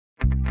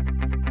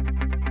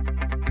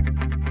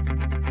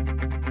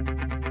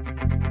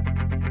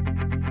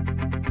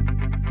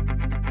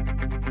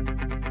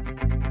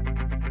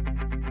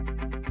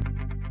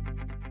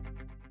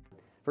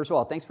First of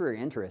all, thanks for your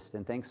interest,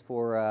 and thanks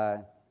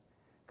for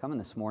coming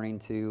this morning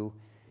to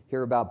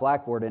hear about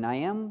Blackboard. And I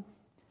am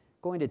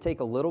going to take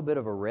a little bit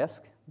of a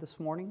risk this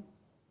morning.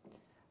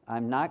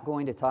 I'm not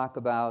going to talk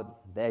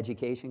about the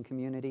education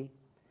community,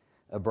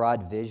 a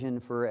broad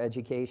vision for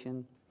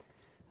education.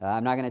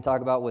 I'm not going to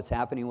talk about what's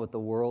happening with the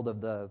world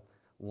of the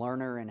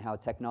learner and how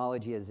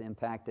technology has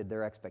impacted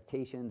their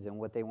expectations and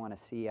what they want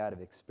to see out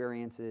of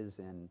experiences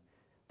and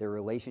their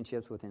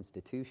relationships with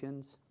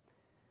institutions.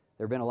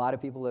 There have been a lot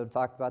of people that have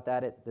talked about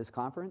that at this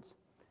conference.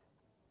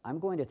 I'm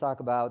going to talk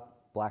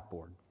about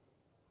Blackboard.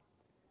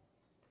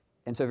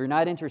 And so if you're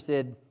not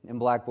interested in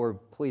Blackboard,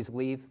 please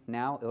leave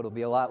now. It'll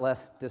be a lot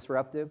less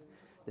disruptive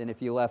than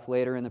if you left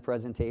later in the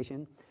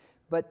presentation.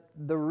 But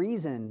the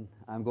reason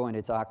I'm going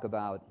to talk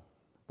about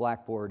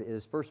Blackboard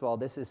is, first of all,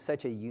 this is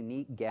such a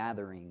unique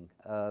gathering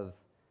of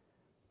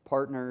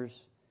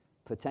partners,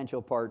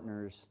 potential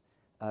partners,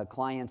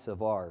 clients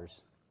of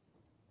ours.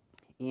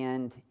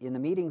 And in the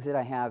meetings that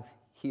I have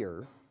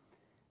here,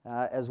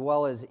 as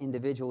well as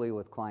individually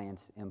with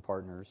clients and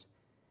partners,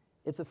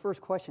 it's the first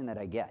question that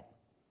I get.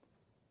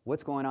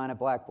 What's going on at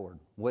Blackboard?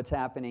 What's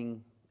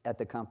happening at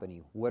the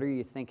company? What are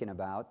you thinking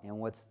about, and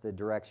what's the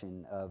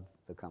direction of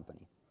the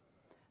company?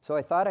 So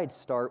I thought I'd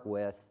start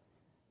with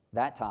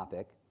that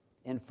topic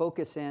and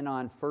focus in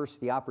on first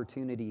the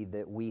opportunity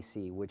that we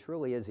see, which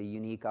really is a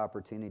unique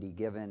opportunity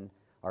given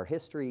our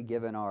history,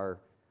 given our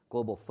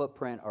global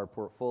footprint, our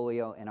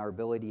portfolio, and our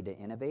ability to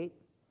innovate.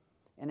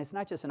 And it's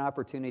not just an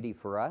opportunity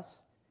for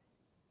us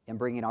in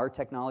bringing our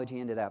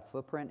technology into that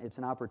footprint, it's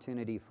an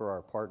opportunity for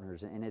our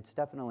partners, and it's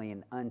definitely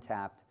an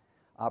untapped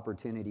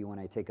opportunity when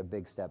I take a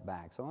big step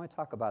back. So I want to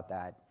talk about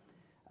that.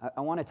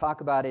 I want to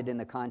talk about it in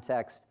the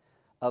context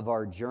of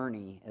our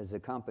journey as a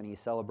company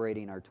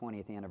celebrating our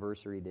 20th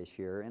anniversary this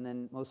year, and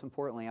then most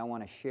importantly, I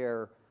want to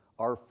share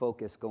our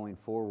focus going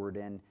forward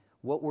and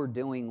what we're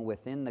doing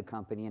within the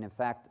company. And in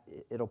fact,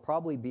 it'll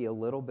probably be a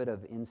little bit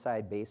of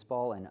inside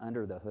baseball and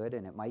under the hood,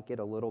 and it might get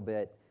a little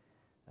bit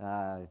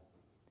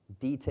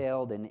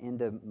detailed and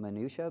into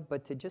minutia,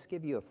 but to just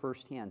give you a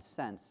firsthand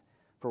sense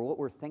for what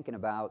we're thinking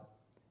about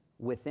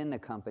within the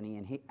company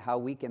and how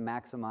we can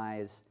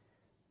maximize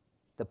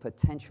the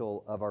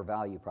potential of our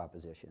value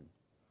proposition.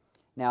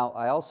 Now,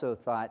 I also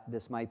thought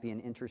this might be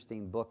an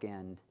interesting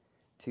bookend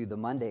to the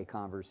Monday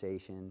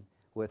conversation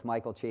with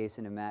Michael Chasen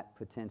and Matt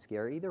Patinsky.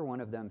 Are either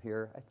one of them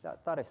here? I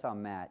thought I saw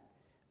Matt.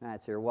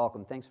 Matt's here.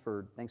 Welcome. Thanks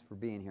for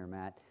being here,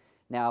 Matt.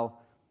 Now,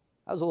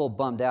 I was a little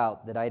bummed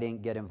out that I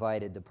didn't get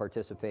invited to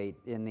participate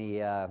in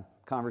the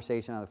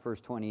conversation on the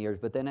first 20 years,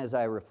 but then as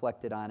I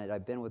reflected on it,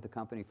 I've been with the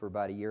company for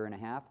about a year and a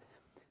half.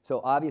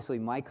 So obviously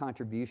my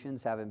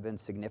contributions haven't been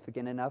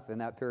significant enough in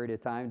that period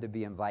of time to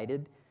be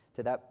invited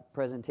to that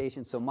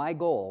presentation. So my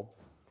goal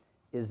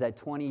is that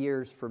 20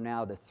 years from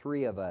now, the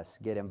three of us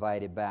get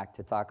invited back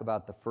to talk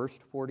about the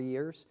first 40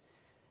 years.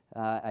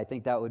 I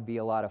think that would be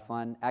a lot of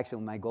fun.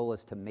 Actually, my goal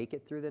is to make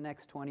it through the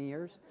next 20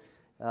 years,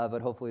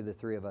 but hopefully the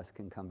three of us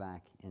can come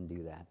back and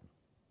do that.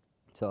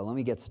 So let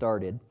me get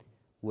started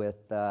with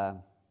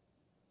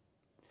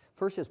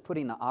first just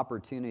putting the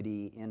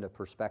opportunity into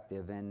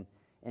perspective and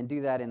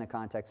do that in the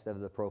context of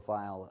the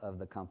profile of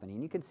the company.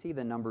 And you can see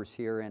the numbers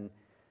here, and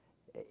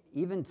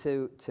even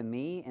to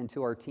me and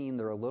to our team,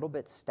 they're a little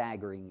bit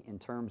staggering in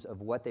terms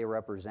of what they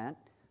represent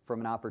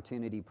from an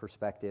opportunity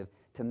perspective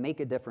to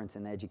make a difference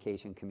in the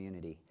education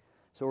community.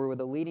 So we're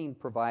the leading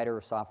provider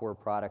of software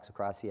products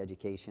across the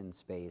education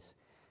space.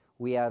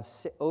 We have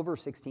over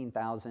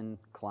 16,000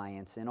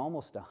 clients in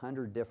almost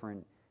 100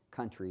 different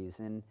countries.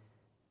 And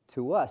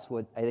to us,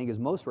 what I think is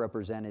most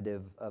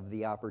representative of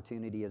the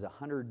opportunity is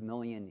 100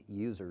 million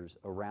users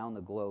around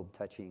the globe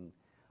touching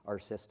our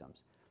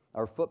systems.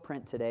 Our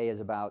footprint today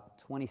is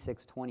about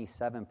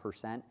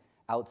 27%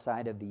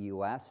 outside of the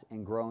US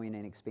and growing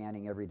and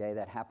expanding every day.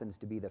 That happens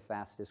to be the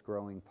fastest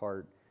growing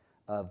part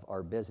of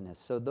our business.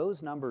 So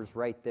those numbers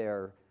right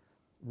there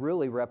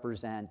really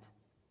represent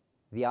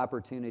the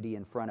opportunity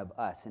in front of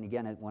us. And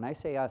again, when I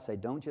say us, I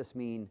don't just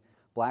mean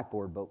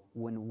Blackboard, but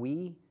when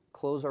we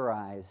close our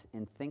eyes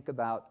and think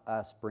about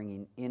us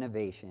bringing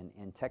innovation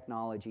and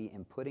technology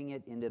and putting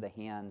it into the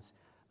hands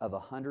of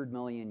 100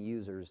 million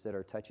users that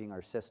are touching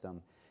our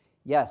system,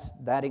 yes,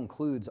 that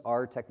includes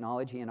our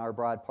technology and our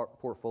broad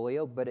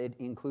portfolio, but it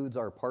includes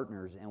our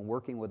partners and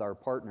working with our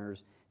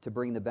partners to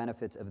bring the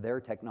benefits of their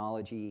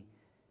technology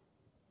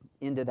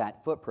into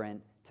that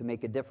footprint to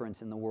make a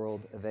difference in the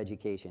world of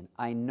education.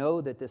 I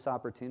know that this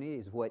opportunity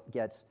is what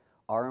gets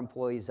our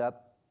employees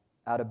up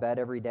out of bed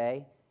every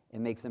day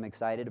and makes them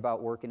excited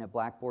about working at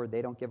Blackboard.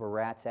 They don't give a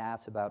rat's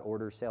ass about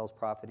order, sales,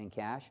 profit, and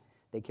cash.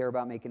 They care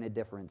about making a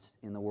difference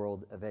in the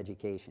world of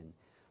education.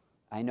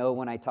 I know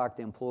when I talk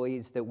to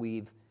employees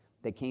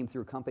that came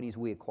through companies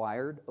we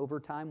acquired over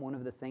time, one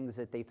of the things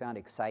that they found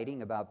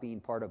exciting about being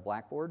part of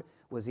Blackboard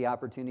was the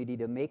opportunity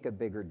to make a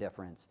bigger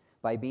difference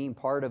by being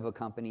part of a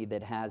company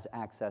that has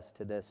access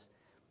to this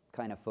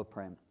kind of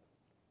footprint.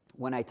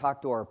 When I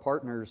talk to our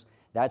partners,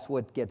 that's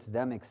what gets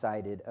them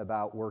excited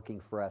about working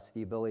for us,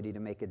 the ability to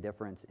make a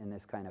difference in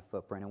this kind of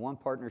footprint. And one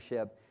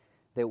partnership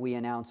that we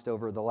announced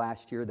over the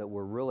last year that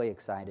we're really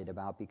excited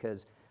about,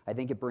 because I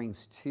think it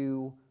brings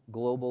two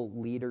global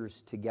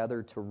leaders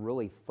together to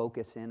really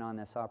focus in on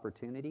this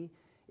opportunity,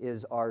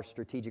 is our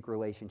strategic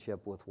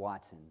relationship with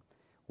Watson,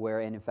 where,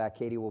 and in fact,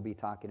 Katie will be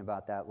talking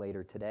about that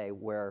later today,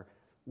 where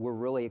we're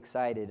really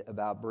excited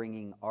about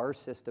bringing our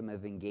system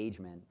of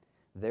engagement,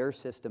 their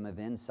system of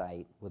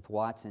insight with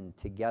Watson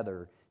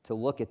together to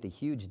look at the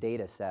huge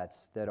data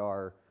sets that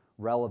are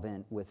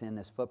relevant within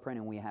this footprint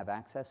and we have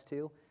access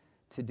to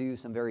do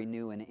some very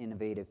new and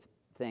innovative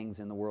things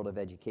in the world of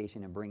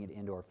education and bring it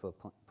into our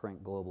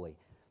footprint globally.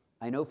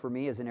 I know for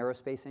me as an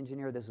aerospace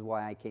engineer, this is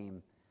why I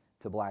came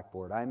to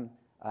Blackboard.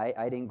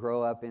 I didn't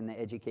grow up in the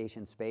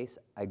education space.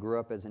 I grew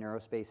up as an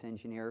aerospace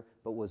engineer,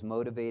 but was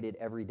motivated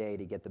every day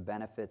to get the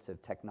benefits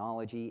of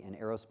technology and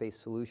aerospace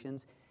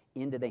solutions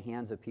into the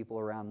hands of people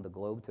around the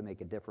globe to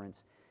make a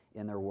difference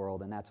in their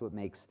world, and that's what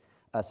makes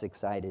us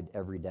excited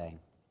every day.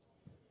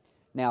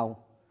 Now,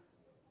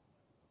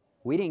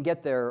 we didn't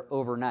get there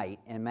overnight,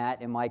 and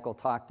Matt and Michael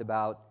talked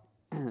about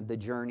the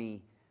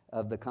journey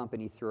of the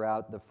company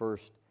throughout the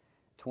first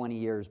 20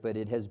 years, but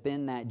it has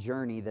been that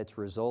journey that's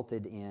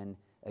resulted in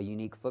a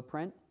unique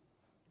footprint,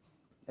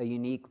 a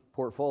unique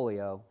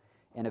portfolio,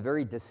 and a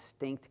very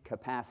distinct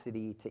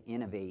capacity to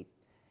innovate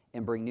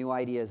and bring new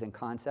ideas and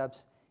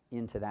concepts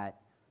into that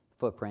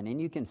footprint.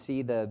 And you can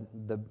see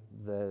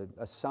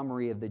a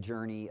summary of the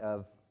journey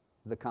of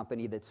the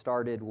company that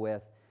started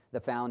with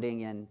the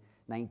founding in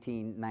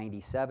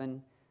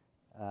 1997,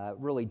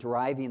 really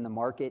driving the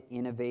market,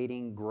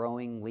 innovating,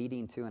 growing,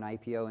 leading to an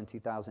IPO in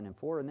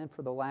 2004. And then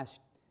for the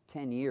last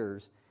 10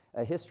 years,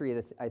 a history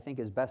that I think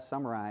is best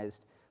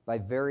summarized by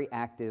very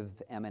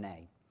active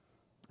M&A.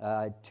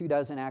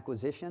 24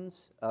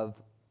 acquisitions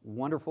of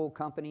wonderful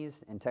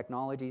companies and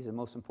technologies, and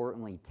most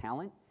importantly,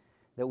 talent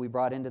that we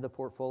brought into the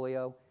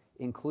portfolio,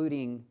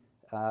 including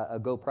a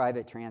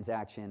go-private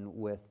transaction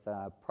with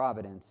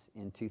Providence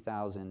in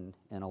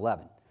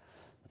 2011.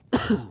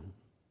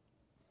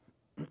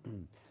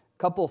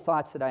 Couple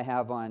thoughts that I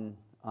have on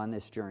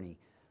this journey.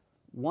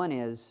 One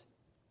is,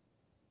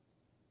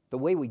 the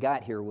way we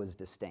got here was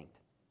distinct.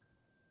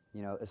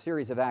 You know, a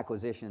series of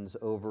acquisitions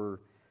over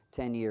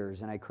 10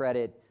 years, and I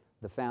credit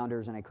the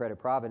founders and I credit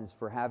Providence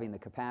for having the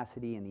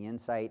capacity and the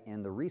insight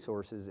and the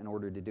resources in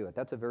order to do it.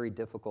 That's a very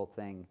difficult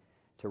thing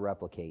to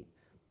replicate.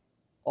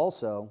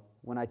 Also,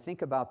 when I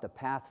think about the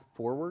path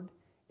forward,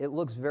 it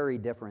looks very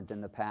different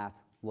than the path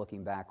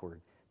looking backward.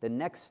 The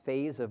next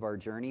phase of our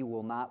journey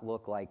will not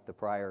look like the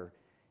prior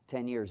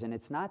 10 years, and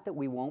it's not that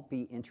we won't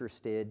be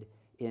interested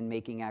in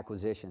making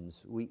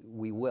acquisitions.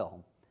 We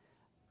will.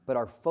 But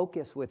our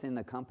focus within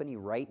the company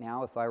right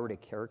now, if I were to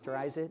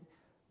characterize it,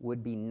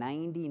 would be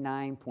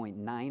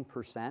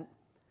 99.9%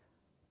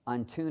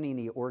 on tuning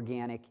the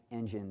organic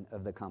engine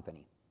of the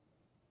company.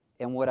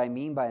 And what I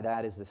mean by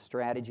that is the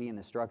strategy and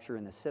the structure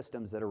and the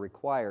systems that are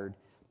required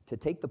to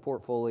take the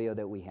portfolio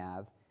that we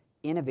have,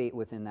 innovate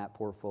within that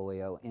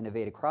portfolio,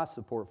 innovate across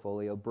the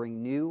portfolio,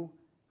 bring new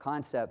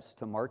concepts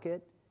to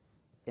market,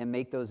 and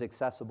make those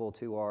accessible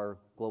to our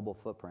global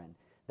footprint.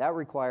 That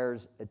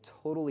requires a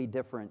totally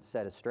different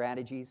set of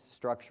strategies,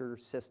 structure,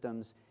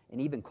 systems,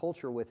 and even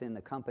culture within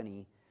the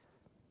company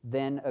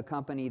than a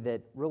company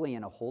that really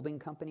in a holding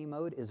company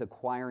mode is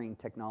acquiring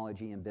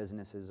technology and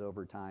businesses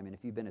over time. And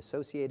if you've been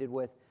associated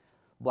with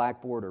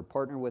Blackboard or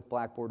partner with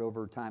Blackboard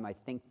over time, I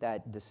think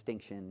that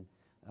distinction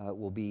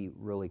will be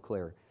really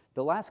clear.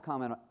 The last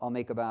comment I'll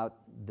make about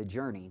the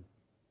journey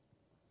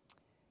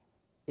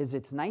is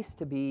it's nice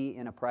to be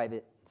in a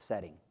private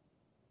setting.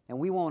 And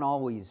we won't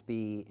always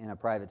be in a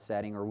private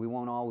setting, or we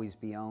won't always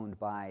be owned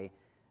by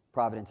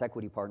Providence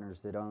Equity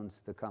Partners that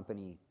owns the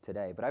company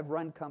today. But I've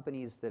run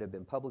companies that have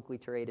been publicly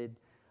traded.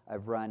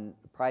 I've run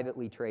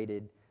privately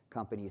traded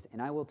companies.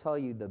 And I will tell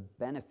you, the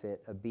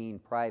benefit of being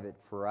private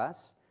for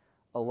us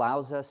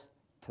allows us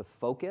to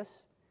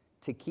focus,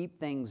 to keep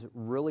things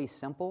really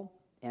simple.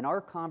 And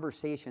our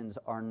conversations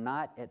are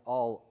not at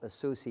all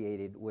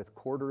associated with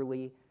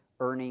quarterly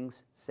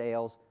earnings,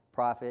 sales,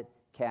 profit,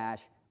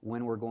 cash,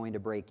 when we're going to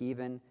break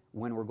even,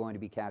 when we're going to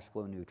be cash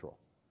flow neutral.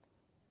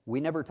 We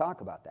never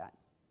talk about that.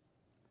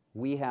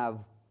 We have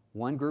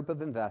one group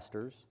of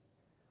investors,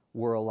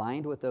 we're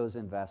aligned with those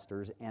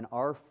investors, and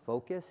our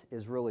focus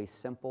is really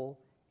simple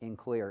and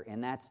clear,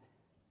 and that's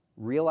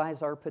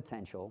realize our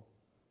potential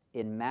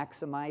in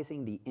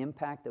maximizing the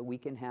impact that we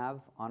can have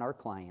on our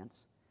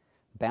clients,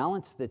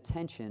 balance the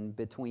tension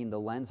between the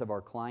lens of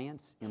our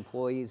clients,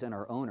 employees, and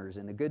our owners,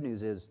 and the good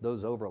news is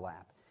those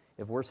overlap.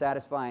 If we're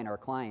satisfying our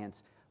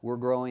clients, we're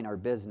growing our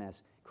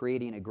business,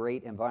 creating a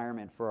great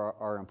environment for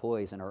our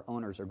employees, and our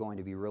owners are going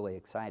to be really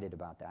excited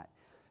about that.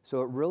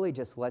 So it really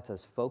just lets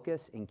us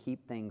focus and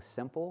keep things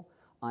simple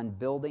on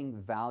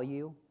building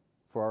value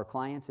for our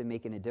clients and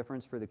making a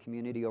difference for the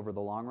community over the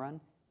long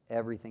run.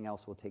 Everything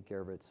else will take care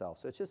of itself.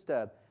 So it's just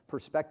a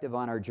perspective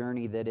on our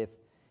journey that if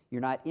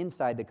you're not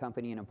inside the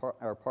company and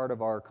are part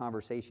of our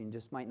conversation, you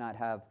just might not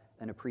have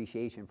an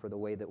appreciation for the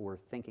way that we're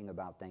thinking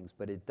about things.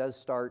 But it does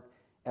start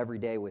every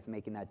day with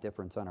making that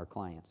difference on our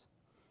clients.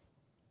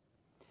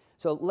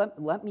 So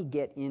let me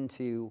get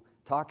into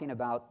talking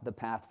about the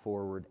path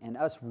forward and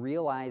us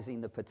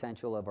realizing the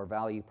potential of our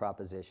value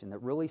proposition that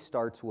really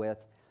starts with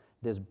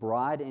this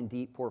broad and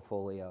deep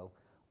portfolio,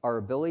 our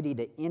ability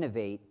to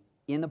innovate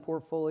in the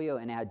portfolio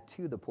and add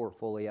to the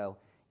portfolio,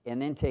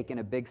 and then taking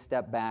a big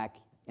step back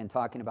and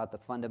talking about the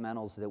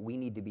fundamentals that we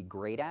need to be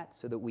great at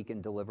so that we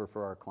can deliver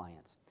for our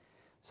clients.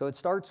 So it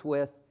starts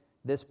with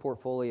this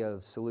portfolio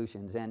of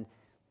solutions. And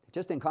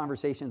just in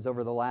conversations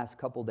over the last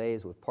couple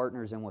days with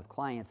partners and with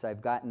clients,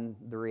 I've gotten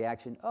the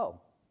reaction, oh,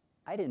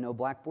 I didn't know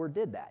Blackboard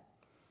did that.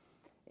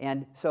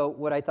 And so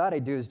what I thought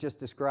I'd do is just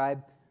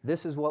describe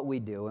this is what we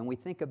do. And we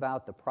think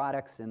about the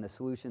products and the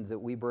solutions that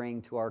we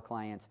bring to our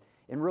clients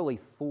in really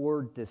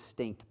 4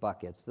 distinct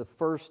buckets. The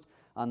first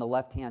on the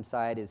left-hand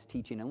side is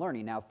teaching and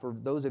learning. Now, for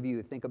those of you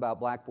who think about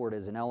Blackboard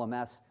as an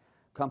LMS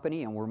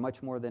company, and we're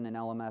much more than an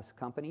LMS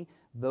company,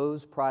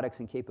 those products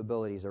and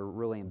capabilities are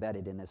really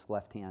embedded in this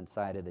left-hand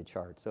side of the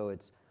chart. So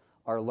it's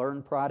our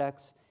Learn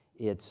products,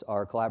 it's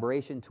our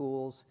collaboration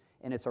tools,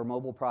 and it's our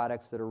mobile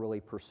products that are really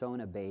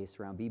persona-based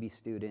around BB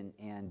Student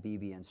and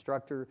BB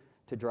Instructor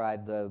to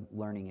drive the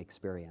learning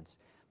experience.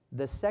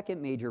 The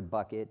second major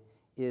bucket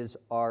is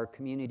our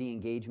community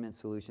engagement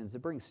solutions that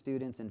bring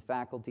students and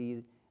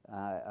faculty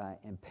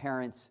and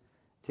parents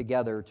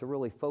together to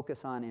really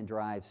focus on and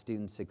drive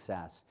student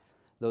success.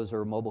 Those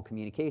are mobile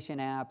communication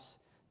apps,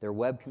 they're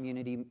web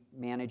community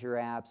manager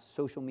apps,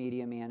 social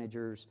media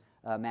managers,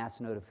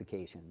 mass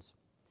notifications.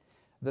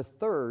 The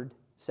third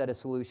set of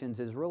solutions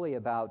is really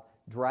about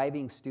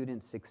driving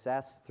student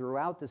success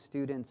throughout the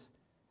student's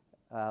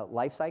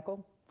life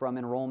cycle, from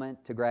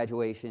enrollment to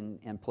graduation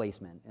and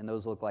placement. And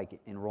those look like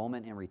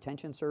enrollment and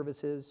retention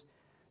services,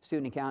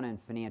 student account and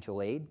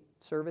financial aid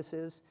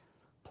services,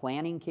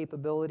 planning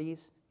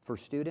capabilities for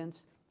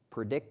students,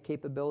 predict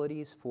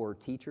capabilities for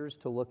teachers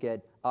to look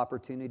at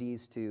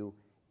opportunities to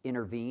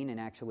intervene and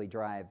actually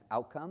drive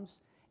outcomes,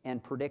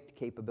 and predict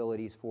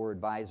capabilities for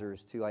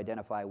advisors to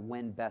identify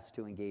when best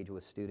to engage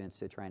with students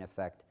to try and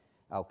affect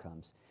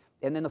outcomes.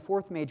 And then the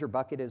fourth major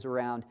bucket is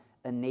around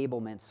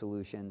enablement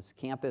solutions,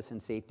 campus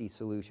and safety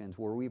solutions,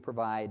 where we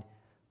provide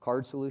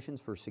card solutions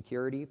for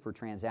security, for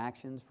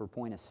transactions, for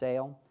point of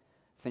sale,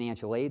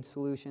 financial aid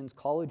solutions,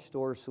 college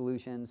store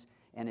solutions,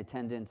 and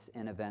attendance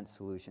and event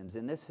solutions.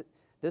 And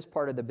this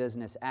part of the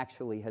business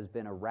actually has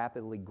been a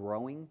rapidly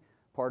growing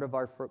part of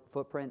our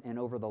footprint, and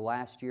over the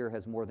last year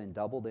has more than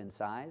doubled in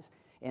size,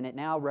 and it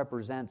now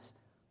represents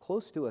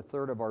close to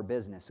 1/3 of our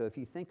business. So if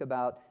you think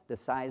about the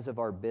size of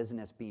our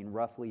business being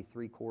roughly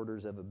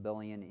 $750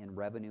 million in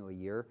revenue a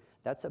year,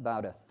 that's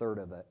about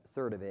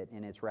 1/3 of it,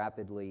 and it's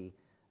rapidly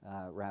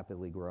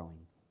growing.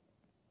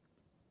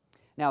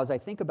 Now, as I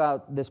think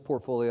about this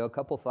portfolio, a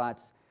couple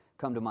thoughts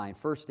come to mind.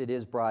 First, it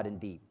is broad and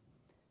deep.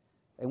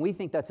 And we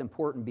think that's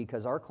important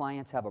because our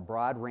clients have a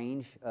broad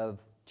range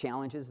of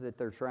challenges that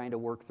they're trying to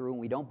work through, and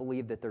we don't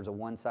believe that there's a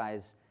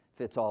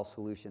one-size-fits-all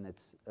solution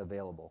that's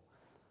available.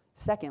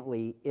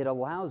 Secondly, it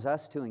allows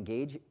us to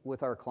engage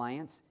with our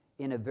clients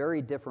in a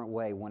very different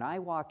way. When I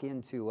walk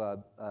into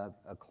a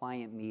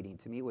client meeting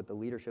to meet with the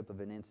leadership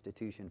of an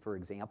institution, for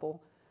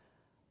example,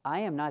 I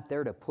am not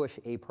there to push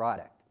a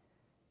product.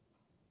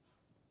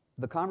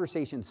 The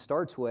conversation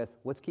starts with,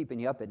 what's keeping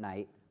you up at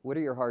night? What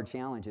are your hard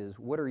challenges?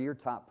 What are your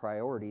top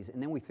priorities?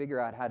 And then we figure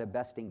out how to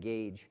best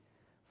engage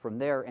from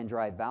there and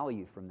drive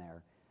value from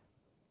there.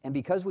 And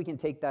because we can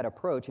take that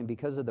approach, and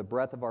because of the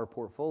breadth of our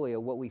portfolio,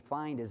 what we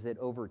find is that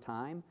over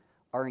time,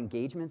 our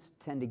engagements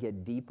tend to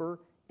get deeper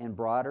and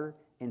broader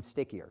and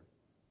stickier.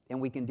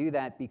 And we can do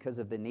that because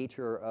of the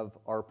nature of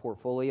our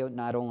portfolio,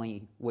 not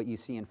only what you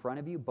see in front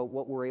of you, but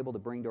what we're able to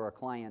bring to our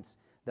clients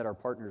that our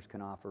partners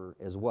can offer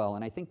as well.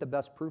 And I think the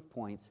best proof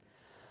points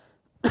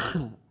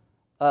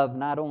of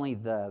not only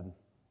the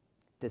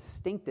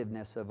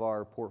distinctiveness of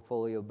our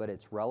portfolio, but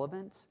its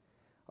relevance,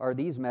 are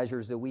these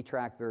measures that we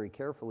track very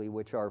carefully,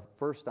 which are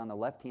first on the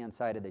left-hand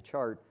side of the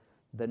chart,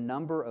 the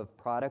number of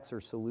products or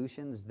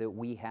solutions that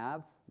we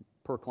have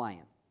per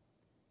client.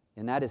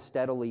 And that is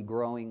steadily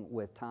growing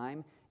with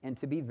time. And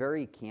to be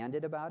very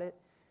candid about it,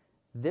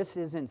 this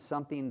isn't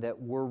something that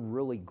we're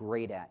really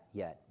great at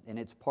yet. And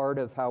it's part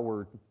of how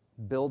we're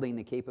building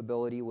the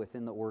capability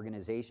within the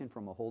organization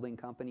from a holding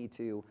company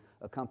to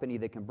a company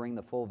that can bring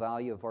the full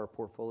value of our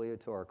portfolio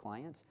to our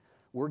clients.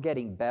 We're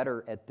getting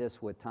better at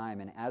this with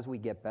time, and as we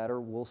get better,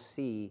 we'll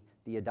see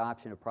the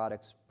adoption of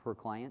products per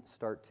client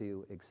start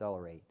to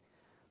accelerate.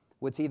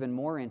 What's even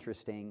more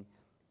interesting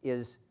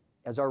is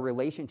as our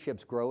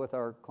relationships grow with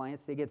our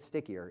clients, they get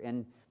stickier.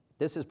 And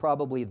this is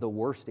probably the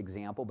worst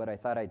example, but I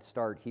thought I'd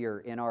start here.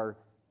 In our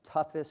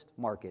toughest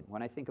market,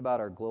 when I think about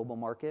our global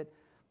market,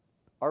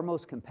 our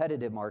most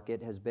competitive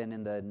market has been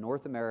in the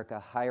North America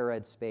higher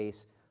ed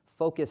space,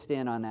 focused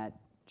in on that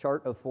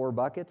chart of 4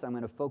 buckets. I'm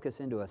going to focus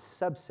into a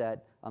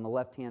subset on the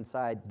left-hand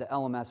side, the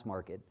LMS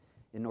market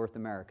in North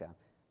America.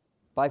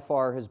 By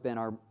far has been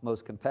our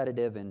most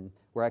competitive, and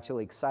we're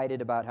actually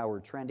excited about how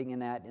we're trending in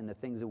that and the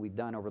things that we've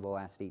done over the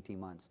last 18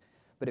 months.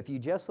 But if you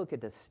just look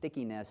at the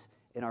stickiness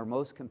in our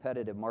most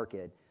competitive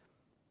market,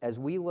 as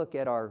we look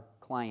at our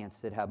clients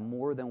that have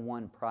more than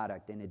one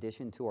product in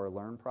addition to our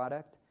Learn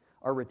product,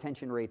 our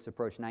retention rates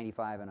approach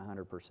 95 and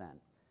 100%,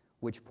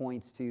 which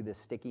points to the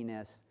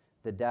stickiness,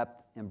 the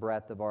depth and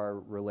breadth of our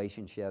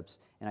relationships,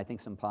 and I think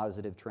some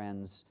positive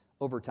trends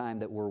over time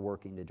that we're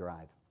working to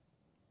drive.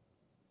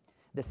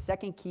 The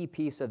second key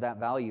piece of that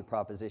value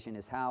proposition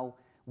is how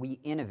we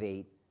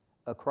innovate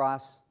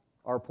across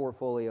our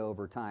portfolio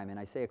over time. And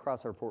I say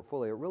across our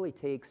portfolio, it really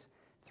takes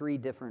three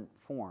different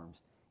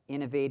forms.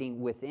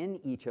 Innovating within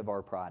each of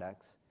our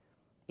products,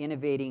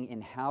 innovating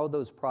in how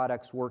those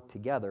products work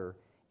together,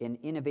 and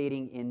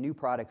innovating in new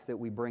products that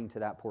we bring to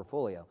that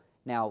portfolio.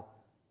 Now,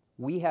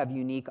 we have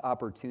unique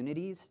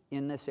opportunities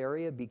in this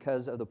area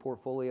because of the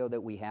portfolio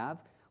that we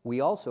have.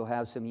 We also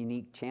have some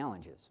unique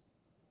challenges.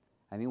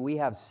 I mean, we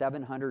have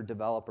 700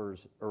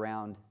 developers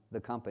around the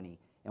company,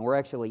 and we're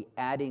actually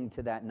adding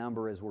to that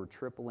number as we're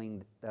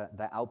tripling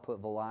the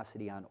output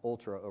velocity on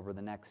Ultra over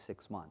the next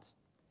 6 months.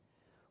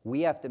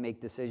 We have to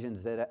make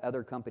decisions that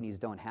other companies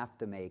don't have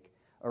to make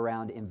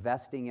around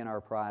investing in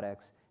our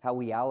products, how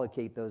we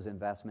allocate those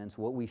investments,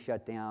 what we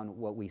shut down,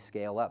 what we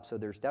scale up. So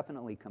there's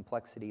definitely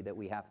complexity that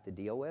we have to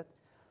deal with,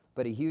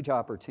 but a huge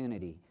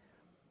opportunity.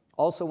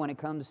 Also, when it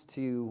comes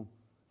to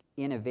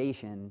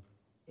innovation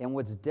and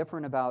what's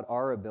different about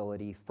our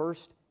ability,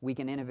 first, we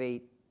can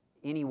innovate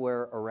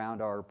anywhere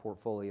around our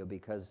portfolio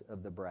because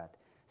of the breadth.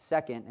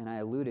 Second, and I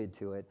alluded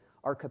to it,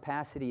 our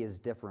capacity is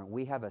different.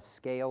 We have a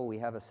scale, we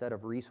have a set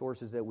of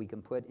resources that we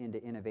can put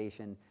into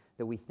innovation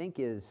that we think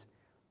is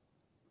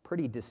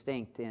pretty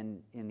distinct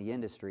in the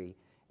industry.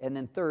 And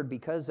then third,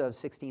 because of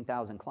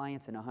 16,000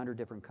 clients in 100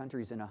 different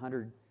countries and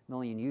 100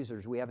 million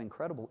users, we have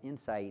incredible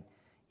insight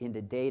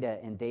into data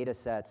and data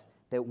sets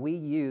that we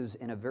use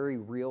in a very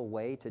real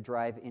way to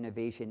drive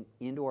innovation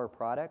into our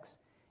products,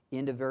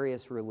 into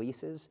various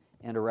releases,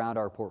 and around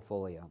our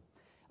portfolio.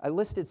 I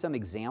listed some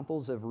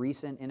examples of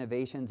recent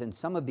innovations, and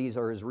some of these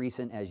are as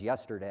recent as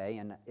yesterday.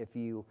 And if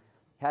you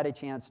had a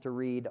chance to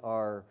read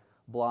our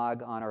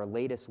blog on our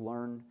latest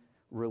Learn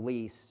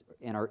release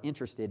and are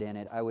interested in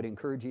it, I would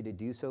encourage you to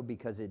do so,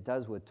 because it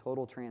does, with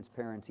total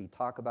transparency,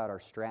 talk about our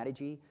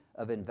strategy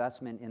of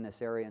investment in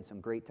this area and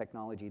some great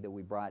technology that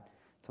we brought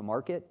to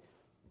market,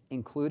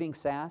 including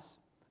SaaS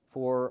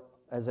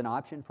as an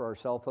option for our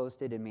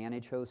self-hosted and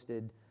managed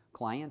hosted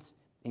clients,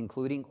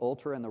 including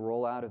Ultra and the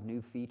rollout of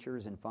new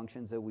features and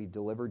functions that we've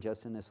delivered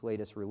just in this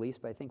latest release.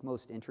 But I think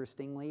most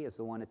interestingly is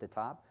the one at the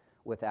top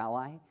with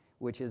Ally,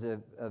 which is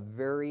a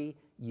very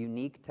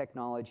unique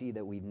technology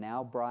that we've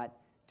now brought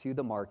to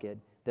the market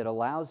that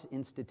allows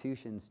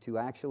institutions to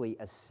actually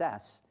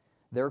assess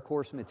their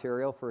course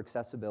material for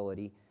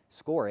accessibility,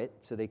 score it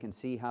so they can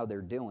see how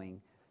they're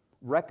doing,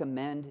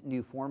 recommend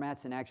new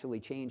formats, and actually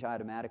change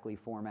automatically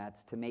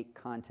formats to make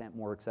content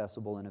more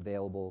accessible and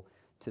available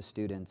to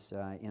students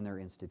in their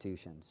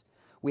institutions.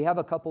 We have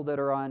a couple that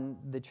are on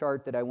the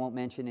chart that I won't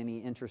mention in the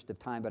interest of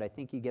time, but I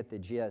think you get the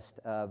gist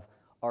of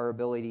our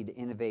ability to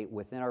innovate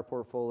within our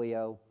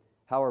portfolio,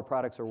 how our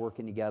products are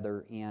working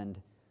together, and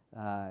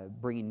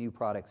bringing new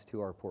products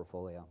to our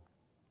portfolio.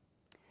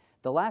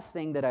 The last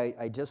thing that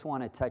I just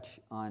want to touch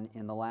on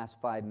in the last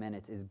 5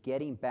 minutes is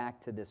getting back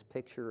to this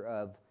picture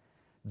of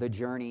the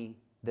journey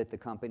that the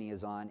company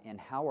is on and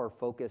how our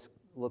focus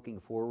looking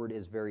forward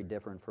is very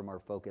different from our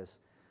focus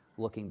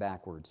looking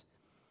backwards.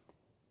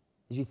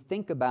 As you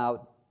think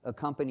about a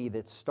company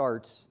that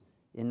starts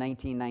in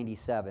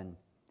 1997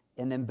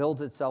 and then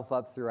builds itself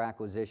up through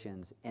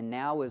acquisitions and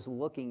now is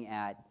looking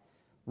at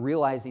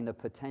realizing the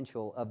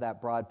potential of that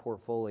broad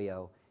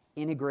portfolio,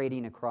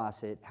 integrating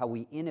across it, how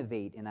we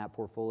innovate in that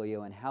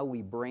portfolio, and how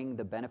we bring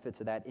the benefits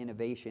of that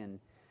innovation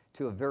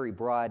to a very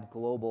broad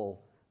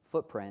global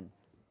footprint,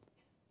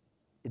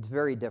 it's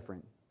very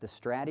different. The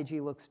strategy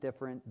looks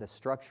different, the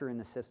structure and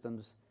the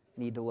systems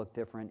need to look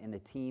different, and the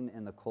team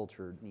and the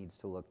culture needs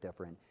to look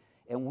different.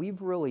 And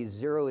we've really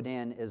zeroed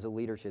in as a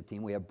leadership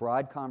team. We have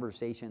broad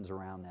conversations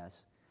around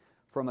this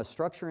from a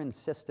structure and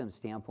system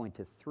standpoint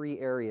to 3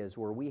 areas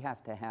where we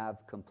have to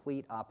have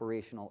complete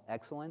operational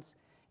excellence,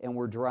 and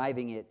we're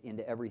driving it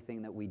into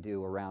everything that we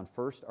do around,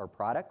 first, our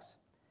products,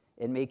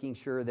 and making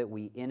sure that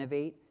we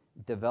innovate,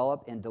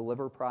 develop, and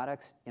deliver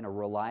products in a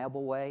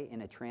reliable way,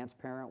 in a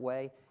transparent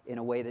way, in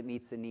a way that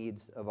meets the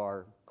needs of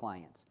our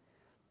clients.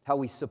 How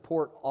we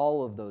support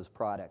all of those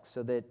products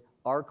so that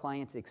our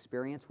clients'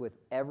 experience with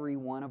every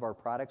one of our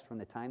products from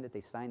the time that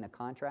they sign the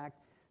contract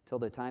till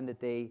the time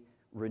that they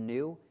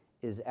renew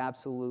is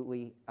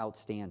absolutely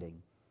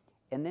outstanding.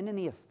 And then in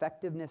the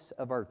effectiveness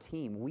of our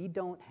team, we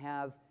don't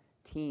have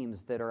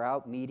teams that are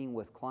out meeting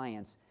with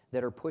clients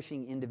that are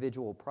pushing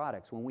individual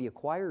products. When we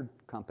acquired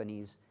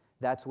companies,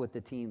 that's what the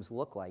teams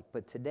look like.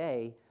 But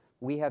today,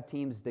 we have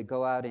teams that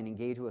go out and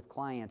engage with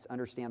clients,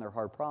 understand their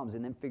hard problems,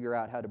 and then figure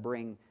out how to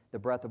bring the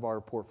breadth of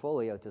our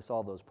portfolio to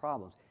solve those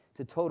problems. It's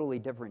a totally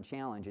different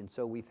challenge, and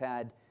so we've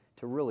had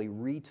to really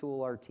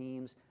retool our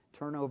teams,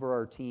 turn over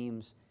our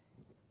teams,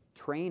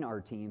 train our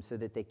teams so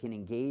that they can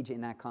engage in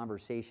that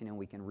conversation and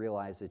we can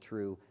realize the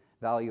true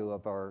value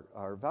of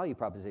our value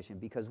proposition,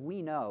 because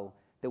we know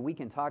that we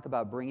can talk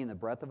about bringing the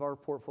breadth of our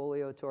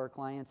portfolio to our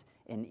clients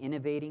and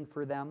innovating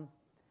for them,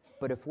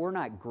 But if we're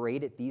not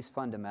great at these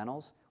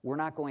fundamentals, we're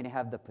not going to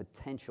have the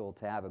potential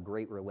to have a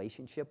great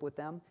relationship with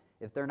them.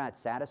 If they're not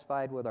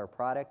satisfied with our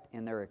product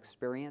and their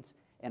experience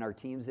and our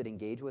teams that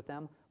engage with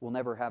them, we'll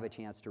never have a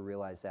chance to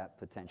realize that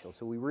potential.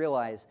 So we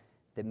realize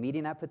that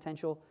meeting that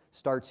potential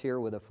starts here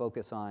with a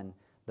focus on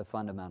the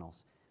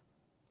fundamentals.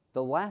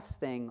 The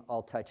last thing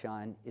I'll touch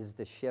on is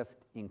the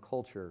shift in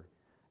culture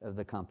of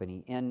the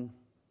company. And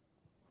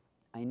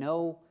I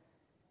know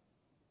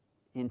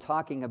in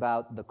talking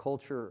about the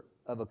culture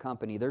of a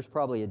company, there's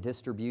probably a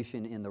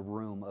distribution in the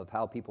room of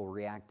how people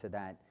react to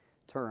that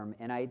term.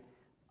 And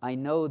I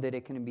know that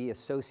it can be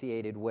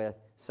associated with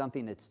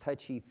something that's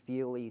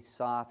touchy-feely,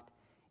 soft,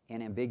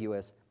 and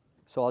ambiguous.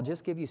 So I'll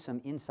just give you some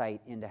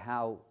insight into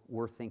how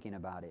we're thinking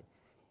about it.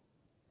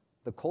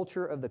 The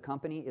culture of the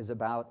company is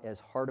about as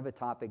hard of a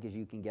topic as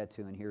you can get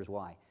to, and here's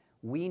why.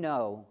 We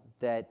know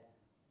that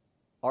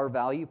our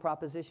value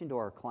proposition to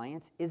our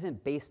clients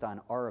isn't based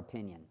on our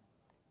opinion.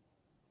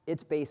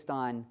 It's based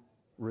on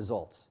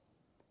results.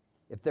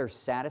 If they're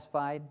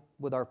satisfied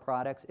with our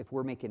products, if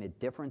we're making a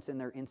difference in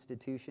their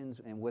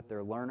institutions and with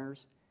their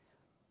learners,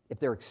 if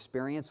their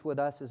experience with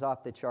us is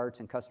off the charts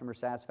and customer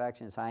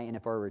satisfaction is high, and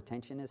if our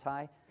retention is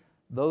high,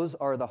 those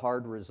are the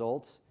hard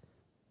results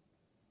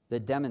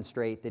that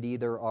demonstrate that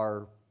either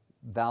our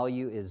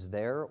value is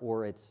there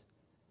or it's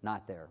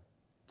not there.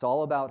 It's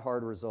all about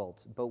hard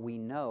results, but we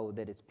know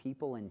that it's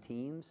people and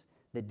teams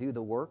that do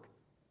the work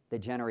that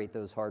generate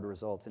those hard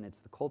results, and it's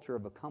the culture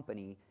of a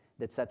company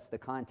that sets the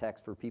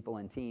context for people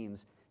and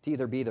teams to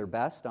either be their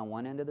best on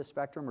one end of the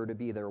spectrum or to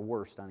be their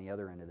worst on the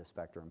other end of the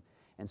spectrum.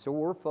 And so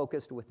we're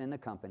focused within the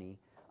company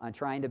on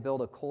trying to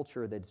build a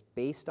culture that's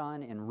based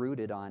on and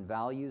rooted on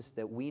values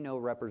that we know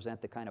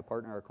represent the kind of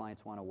partner our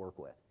clients want to work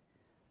with.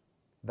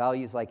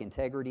 Values like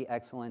integrity,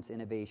 excellence,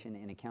 innovation,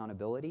 and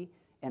accountability,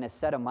 and a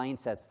set of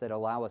mindsets that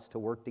allow us to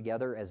work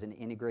together as an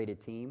integrated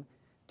team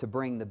to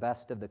bring the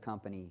best of the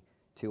company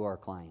to our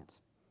clients.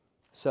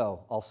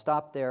 So I'll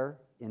stop there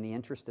in the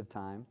interest of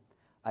time.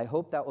 I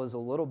hope that was a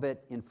little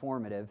bit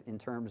informative in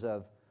terms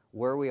of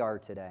where we are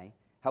today,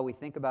 how we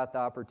think about the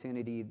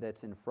opportunity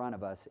that's in front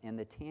of us, and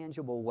the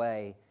tangible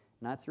way,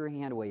 not through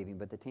hand waving,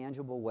 but the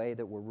tangible way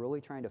that we're really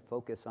trying to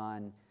focus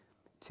on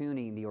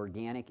tuning the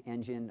organic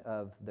engine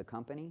of the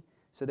company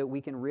so that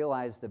we can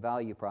realize the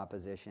value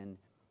proposition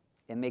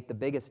and make the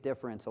biggest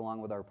difference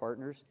along with our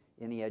partners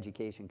in the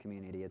education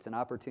community. It's an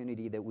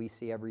opportunity that we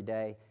see every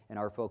day, and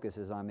our focus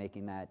is on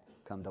making that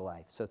come to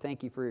life. So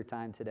thank you for your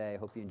time today. I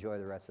hope you enjoy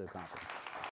the rest of the conference.